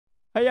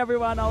Hey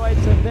everyone, alright,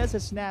 so this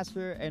is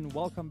Nasser and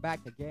welcome back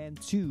again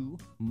to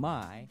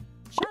my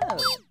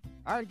channel.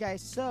 Alright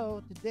guys,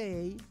 so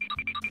today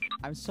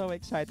I'm so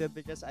excited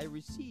because I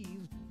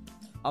received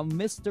a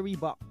mystery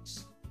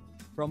box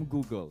from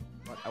Google.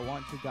 But I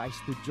want you guys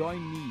to join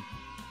me,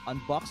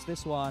 unbox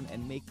this one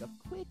and make a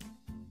quick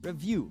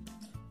review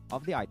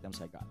of the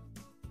items I got.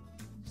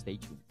 Stay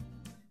tuned.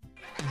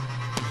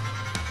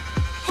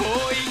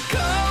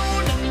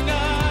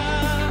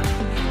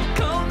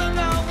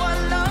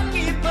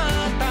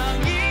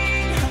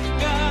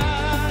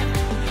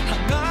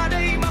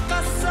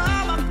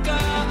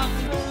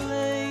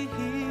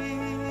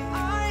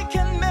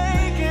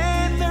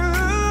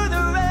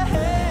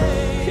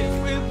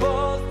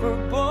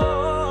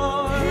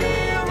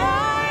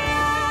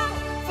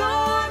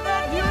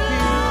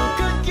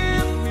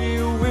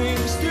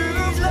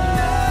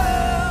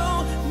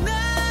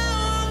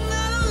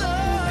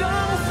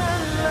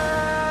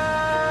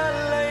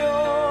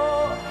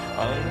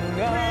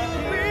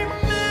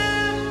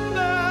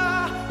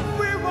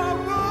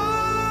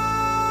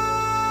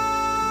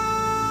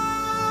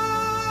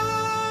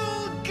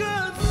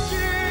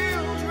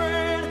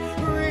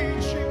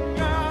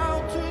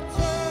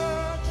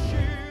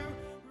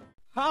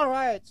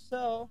 Alright,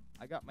 so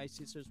I got my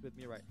scissors with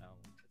me right now.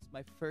 It's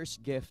my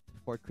first gift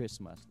for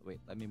Christmas. Wait,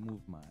 let me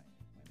move my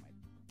mic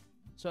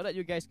so that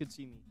you guys could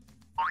see me.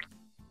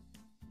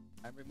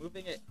 I'm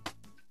removing it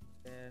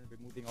and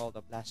removing all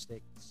the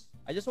plastics.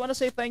 I just want to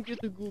say thank you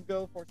to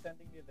Google for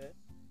sending me this.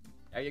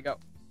 There you go.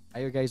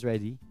 Are you guys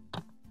ready?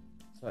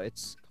 So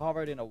it's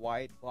covered in a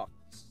white box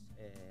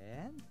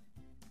and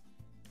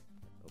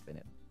let's open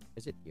it.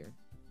 Is it here?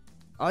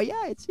 Oh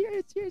yeah, it's here.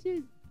 It's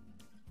here.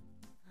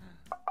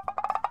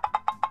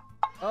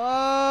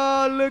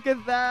 Oh, look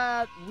at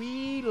that.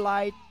 We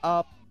light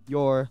up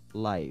your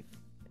life.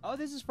 Oh,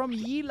 this is from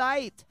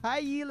Yeelight.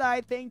 Hi,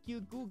 Yeelight. Thank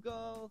you,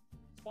 Google.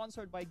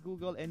 Sponsored by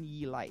Google and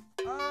Yeelight.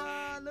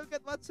 Ah, look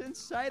at what's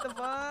inside the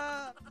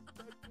box.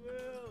 So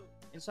cool.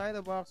 Inside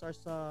the box are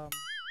some...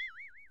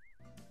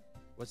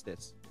 What's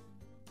this?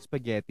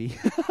 Spaghetti.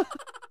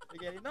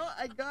 Spaghetti. No,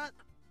 I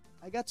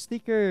got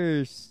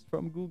stickers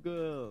from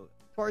Google.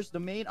 Of course, the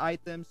main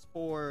items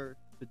for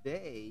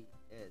today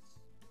is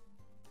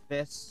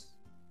this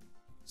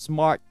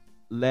smart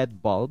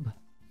LED bulb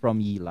from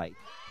Yeelight.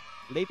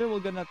 Later, we're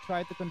gonna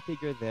try to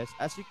configure this.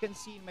 As you can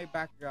see in my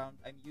background,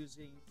 I'm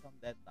using some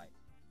LED lights.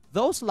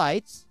 Those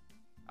lights,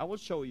 I will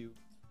show you.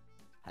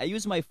 I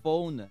use my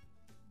phone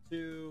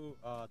to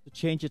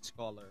change its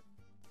color.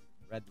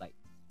 Red light.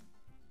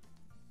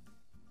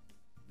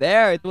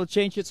 There, it will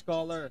change its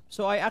color.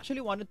 So I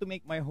actually wanted to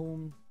make my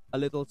home a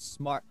little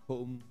smart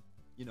home,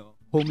 you know,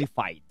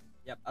 homeified.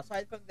 Yep.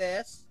 Aside from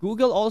this,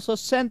 Google also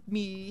sent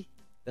me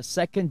the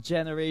second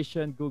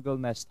generation Google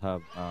Nest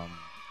Hub.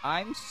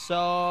 I'm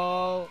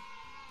so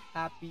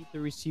happy to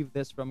receive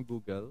this from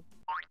Google.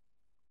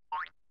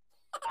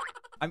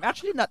 I'm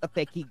actually not a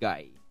techie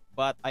guy,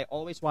 but I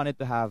always wanted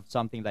to have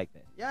something like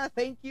this. Yeah,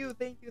 thank you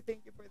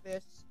for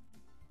this.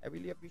 I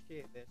really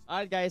appreciate this.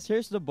 Alright guys,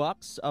 here's the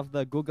box of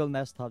the Google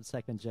Nest Hub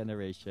second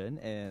generation,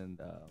 and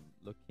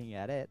looking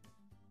at it,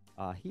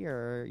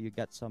 here you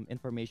got some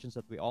information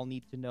that we all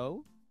need to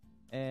know.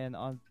 And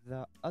on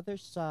the other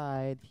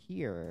side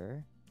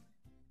here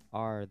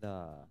are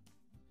the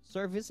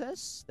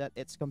services that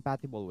it's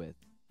compatible with.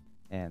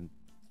 And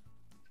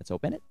let's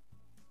open it.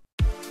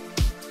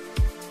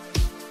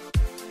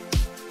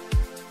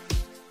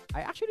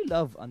 I actually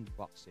love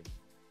unboxing.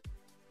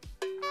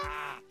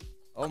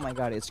 Oh my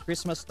god, it's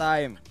Christmas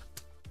time.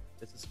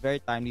 This is very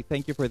timely.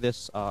 Thank you for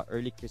this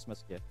early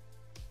Christmas gift.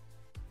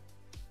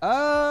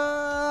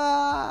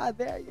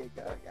 There you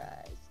go,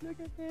 guys.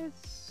 Look at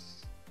this.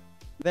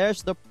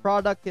 There's the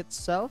product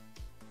itself.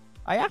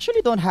 I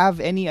actually don't have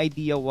any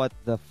idea what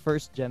the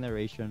first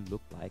generation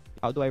looked like.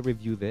 How do I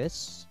review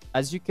this?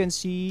 As you can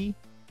see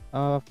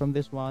from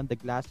this one, the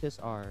glasses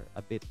are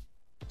a bit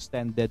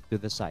extended to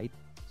the side.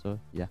 So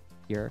yeah,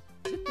 here.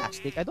 Is it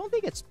plastic? I don't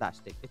think it's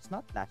plastic. It's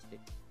not plastic.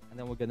 And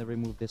then we're gonna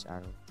remove this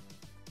arrow.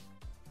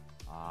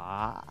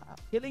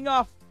 Peeling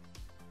off.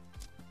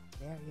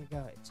 There you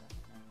go.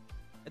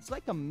 It's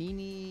like a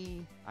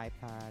mini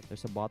iPad.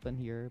 There's a button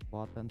here.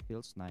 Button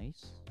feels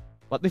nice.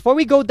 But before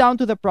we go down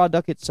to the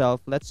product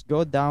itself, let's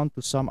go down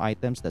to some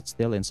items that's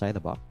still inside the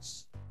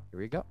box. Here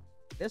we go.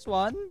 This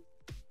one,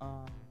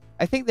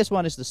 I think this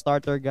one is the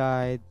starter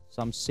guide,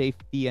 some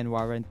safety and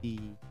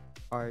warranty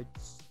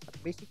cards.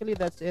 But basically,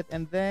 that's it.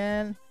 And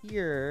then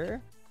here,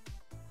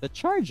 the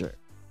charger.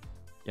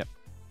 Yep.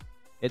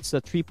 It's a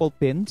triple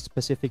pin,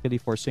 specifically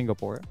for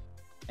Singapore.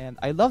 And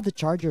I love the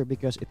charger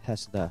because it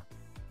has the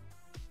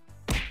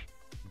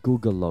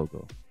Google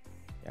logo.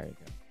 There you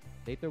go.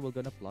 Later, we're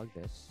gonna plug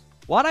this.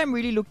 What I'm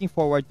really looking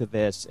forward to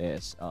this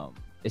is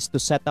to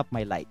set up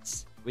my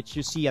lights, which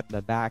you see at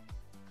the back.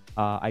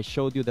 I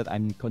showed you that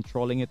I'm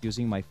controlling it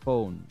using my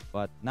phone,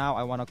 but now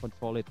I want to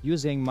control it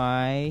using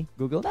my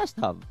Google Nest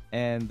Hub.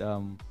 And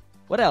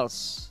what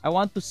else? I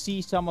want to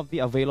see some of the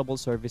available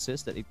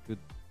services that it could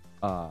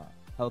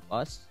help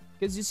us.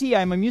 Because you see,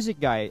 I'm a music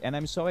guy and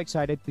I'm so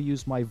excited to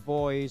use my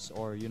voice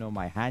or,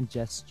 my hand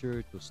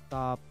gesture to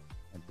stop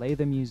and play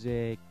the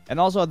music.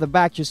 And also at the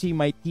back, you see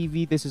my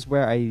TV. This is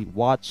where I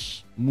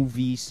watch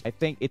movies. I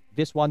think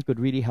this one could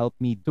really help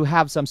me to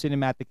have some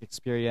cinematic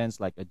experience,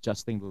 like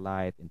adjusting the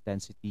light,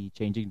 intensity,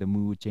 changing the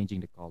mood, changing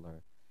the color.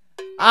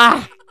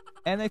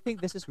 And I think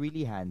this is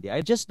really handy.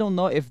 I just don't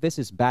know if this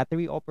is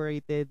battery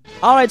operated.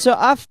 All right, so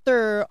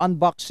after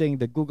unboxing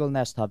the Google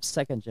Nest Hub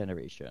second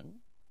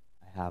generation,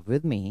 I have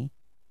with me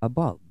a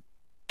bulb.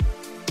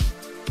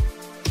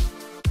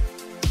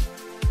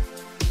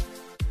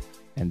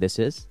 And this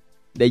is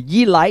the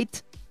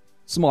Yeelight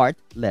Smart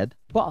LED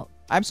bulb.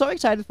 I'm so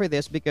excited for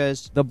this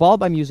because the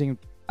bulb I'm using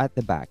at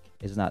the back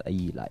is not a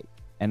Yeelight.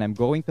 And I'm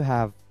going to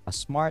have a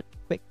smart,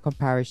 quick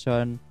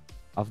comparison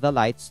of the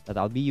lights that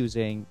I'll be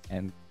using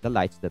and the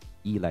lights that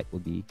Yeelight will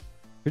be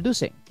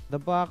producing. The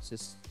box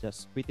is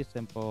just pretty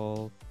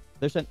simple.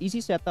 There's an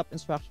easy setup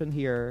instruction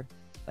here,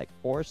 like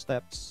 4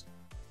 steps,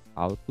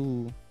 how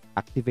to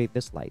activate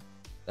this light.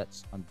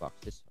 Let's unbox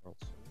this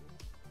also.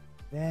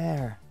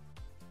 There.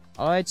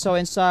 Alright, so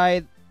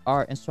inside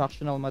our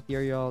instructional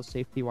material,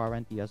 safety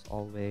warranty as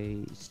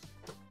always.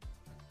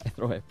 I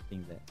throw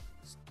everything there.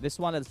 This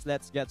one is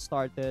let's get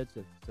started.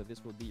 So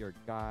this will be your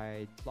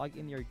guide. Plug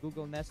in your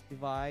Google Nest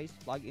device.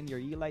 Plug in your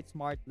Yeelight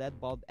Smart LED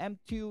Bulb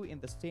M2 in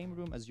the same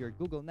room as your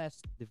Google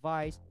Nest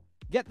device.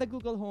 Get the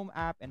Google Home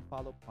app and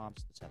follow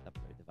prompts to set up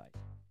your device.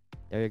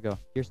 There you go.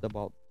 Here's the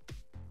bulb.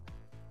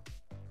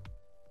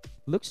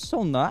 Looks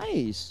so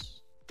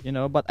nice,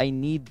 but I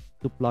need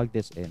to plug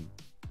this in.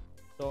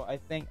 So I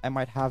think I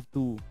might have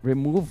to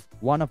remove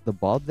one of the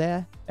bulb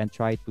there and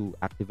try to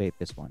activate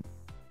this one.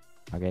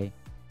 Okay,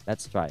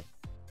 let's try.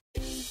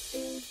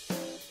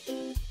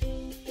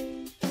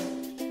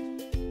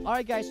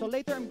 Alright guys, so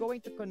later I'm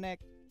going to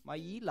connect my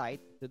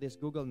Yeelight to this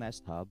Google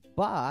Nest Hub,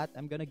 but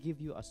I'm gonna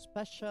give you a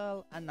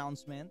special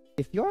announcement.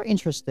 If you're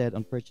interested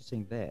in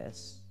purchasing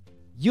this,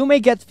 you may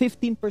get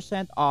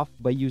 15% off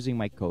by using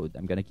my code.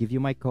 I'm gonna give you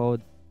my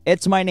code.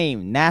 It's my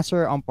name,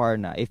 Nasser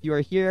Amparna. If you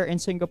are here in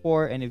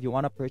Singapore and if you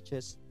want to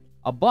purchase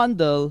a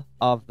bundle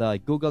of the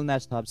Google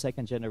Nest Hub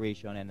second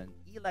generation and an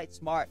Yeelight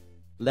Smart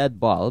LED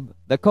bulb,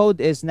 the code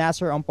is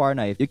Nasser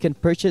Amparna. You can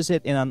purchase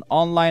it in an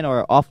online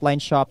or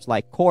offline shops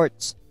like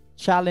Courts,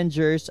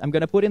 Challengers. I'm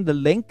gonna put in the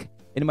link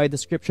in my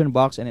description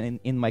box and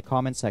in my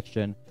comment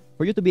section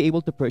for you to be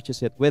able to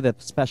purchase it with a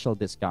special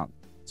discount.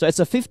 So it's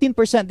a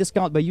 15%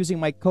 discount by using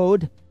my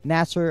code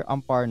Nasser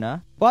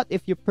Amparna. But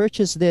if you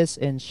purchase this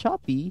in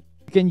Shopee,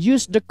 you can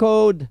use the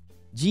code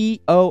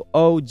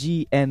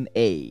GOOGNA.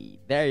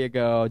 There you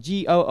go,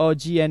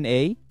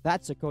 GOOGNA.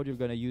 That's the code you're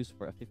gonna use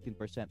for a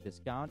 15%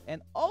 discount.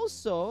 And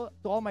also,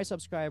 to all my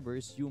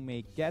subscribers, you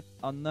may get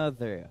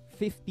another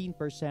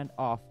 15%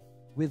 off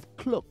with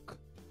Klook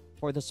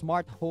for the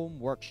smart home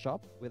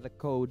workshop with the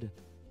code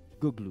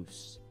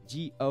GOOGLEWS.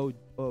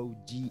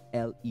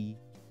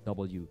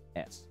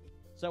 GOOGLEWS.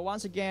 So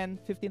once again,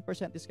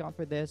 15% discount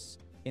for this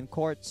in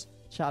Courts,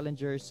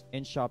 Challengers,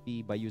 in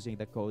Shopee by using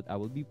the code I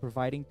will be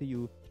providing to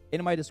you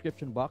in my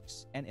description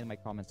box and in my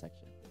comment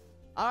section.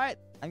 Alright,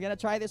 I'm gonna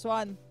try this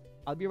one.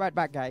 I'll be right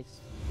back, guys.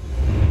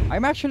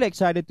 I'm actually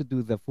excited to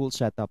do the full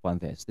setup on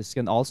this. This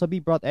can also be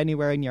brought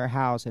anywhere in your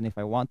house, and if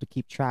I want to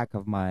keep track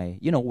of my,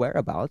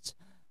 whereabouts,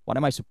 what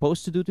am I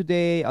supposed to do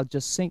today? I'll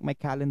just sync my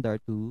calendar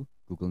to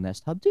Google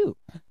Nest Hub 2.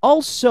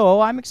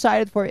 Also, I'm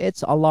excited for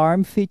its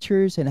alarm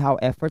features and how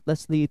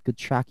effortlessly it could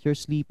track your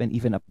sleep and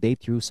even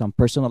update you some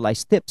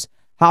personalized tips.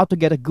 How to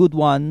get a good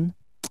one.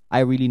 I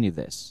really need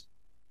this.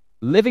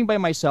 Living by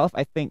myself,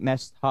 I think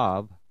Nest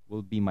Hub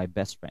will be my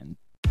best friend.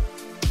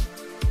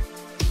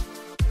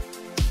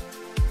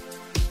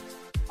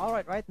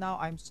 Alright, right now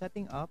I'm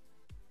setting up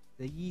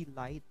the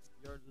Yeelight.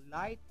 Your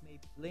light may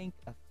blink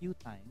a few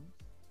times.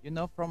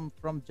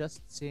 From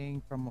just seeing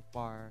from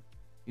afar,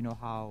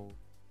 how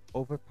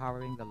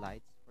overpowering the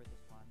lights for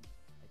this one.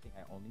 I think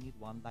I only need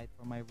one light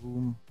for my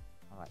room.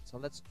 Alright, so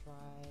let's try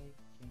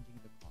changing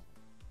the color.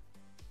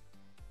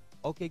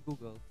 Okay,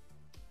 Google.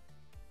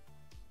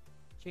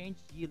 Change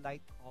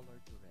Yeelight color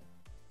to red.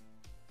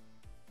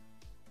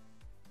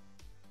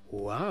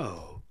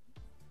 Wow.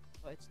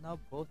 So it's now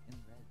both in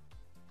red.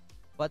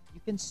 But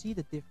you can see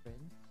the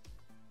difference.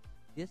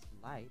 This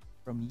light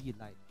from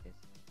Yeelight is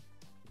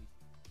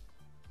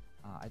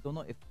I don't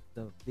know if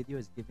the video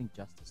is giving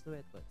justice to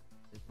it, but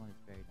this one is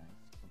very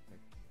nice compared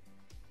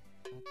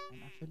to it.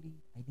 But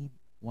I need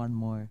one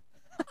more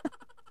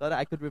so that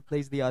I could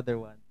replace the other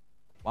one.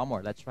 One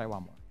more. Let's try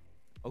one more.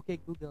 Okay,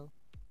 Google.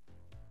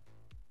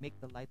 Make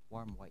the light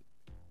warm white.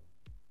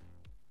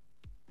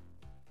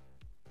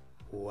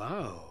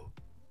 Wow.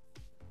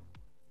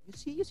 You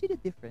see the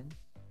difference?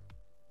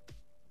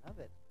 Love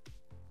it.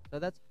 So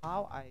that's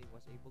how I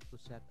was able to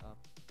set up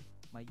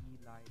my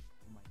Yeelight,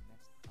 my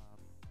Nest Hub,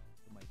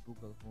 to my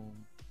Google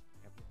Home.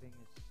 Everything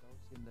is so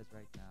seamless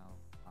right now.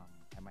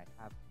 I might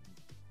have to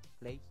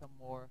play some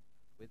more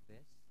with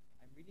this.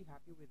 I'm really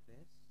happy with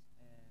this,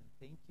 and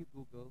thank you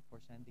Google for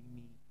sending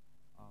me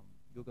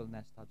Google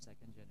Nest Hub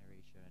second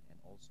generation and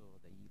also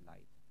the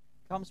Yeelight.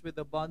 comes with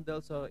a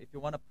bundle. So if you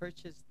want to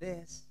purchase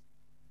this,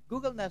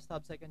 Google Nest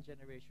Hub second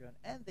generation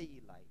and the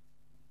Yeelight,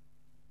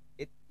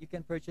 you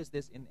can purchase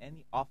this in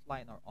any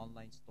offline or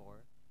online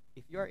store.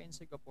 If you are in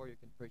Singapore, you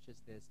can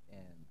purchase this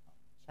in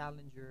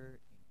Challenger,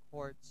 in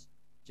Quartz.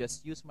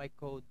 Just use my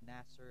code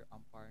Nasser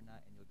Amparna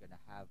and you're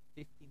gonna have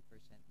 15%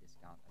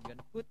 discount. I'm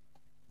gonna put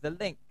the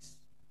links.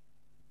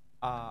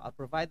 I'll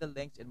provide the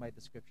links in my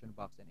description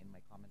box and in my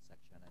comment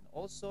section. And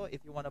also,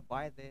 if you want to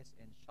buy this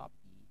in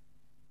Shopee,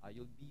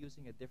 you'll be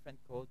using a different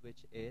code,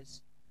 which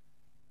is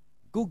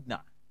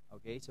Googna.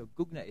 Okay, so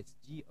Googna, it's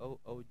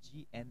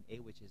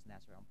Googna, which is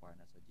Nasser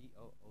Amparna. So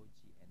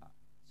Googna.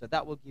 So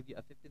that will give you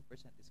a 15%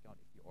 discount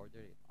if you order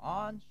it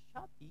on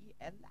Shopee.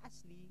 And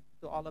lastly,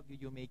 to all of you,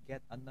 you may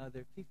get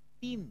another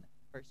 15%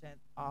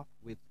 off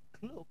with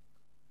Klook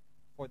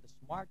for the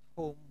Smart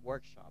Home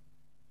Workshop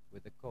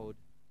with the code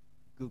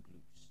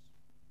Googloos.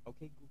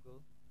 Okay,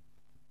 Google,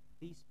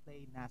 please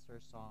play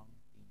Nasser's song,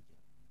 Angel.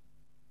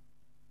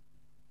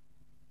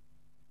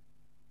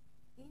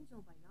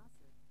 Angel by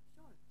Nasser,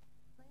 short,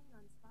 playing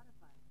on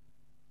Spotify.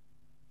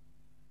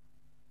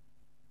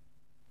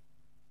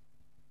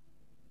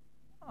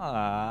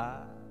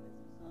 Ah, this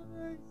is so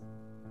nice.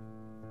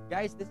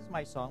 Guys, this is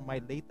my song, my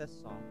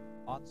latest song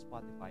on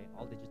Spotify and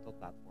all digital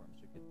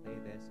platforms. You can play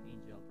this,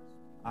 Angel.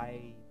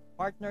 I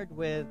partnered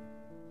with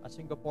a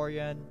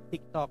Singaporean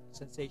TikTok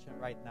sensation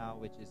right now,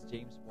 which is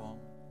James Wong.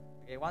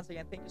 Okay, once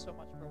again, thank you so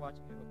much for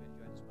watching. I hope you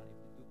enjoyed this one.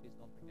 If you do, please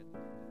don't forget to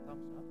give it a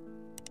thumbs up.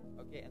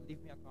 Okay, and leave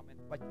me a comment.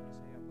 What can you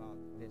say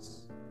about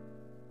this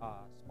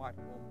smart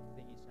home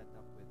thingy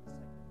setup with the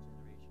second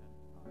generation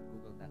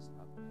Google Nest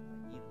Hub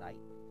and Yeelight?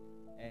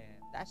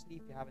 And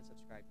lastly, if you haven't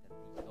subscribed, then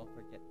please don't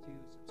forget to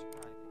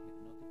subscribe and hit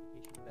the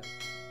notification bell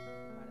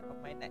of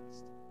my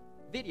next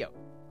video.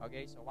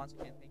 Okay, so once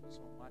again, thank you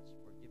so much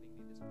for giving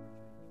me this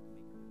opportunity to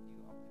make a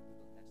review of the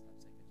Google Nest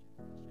Hub second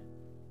generation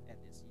and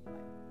this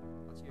Yeelight.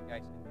 I'll see you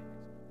guys in the next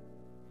one.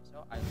 Okay,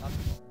 so I love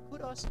you all.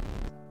 Kudos.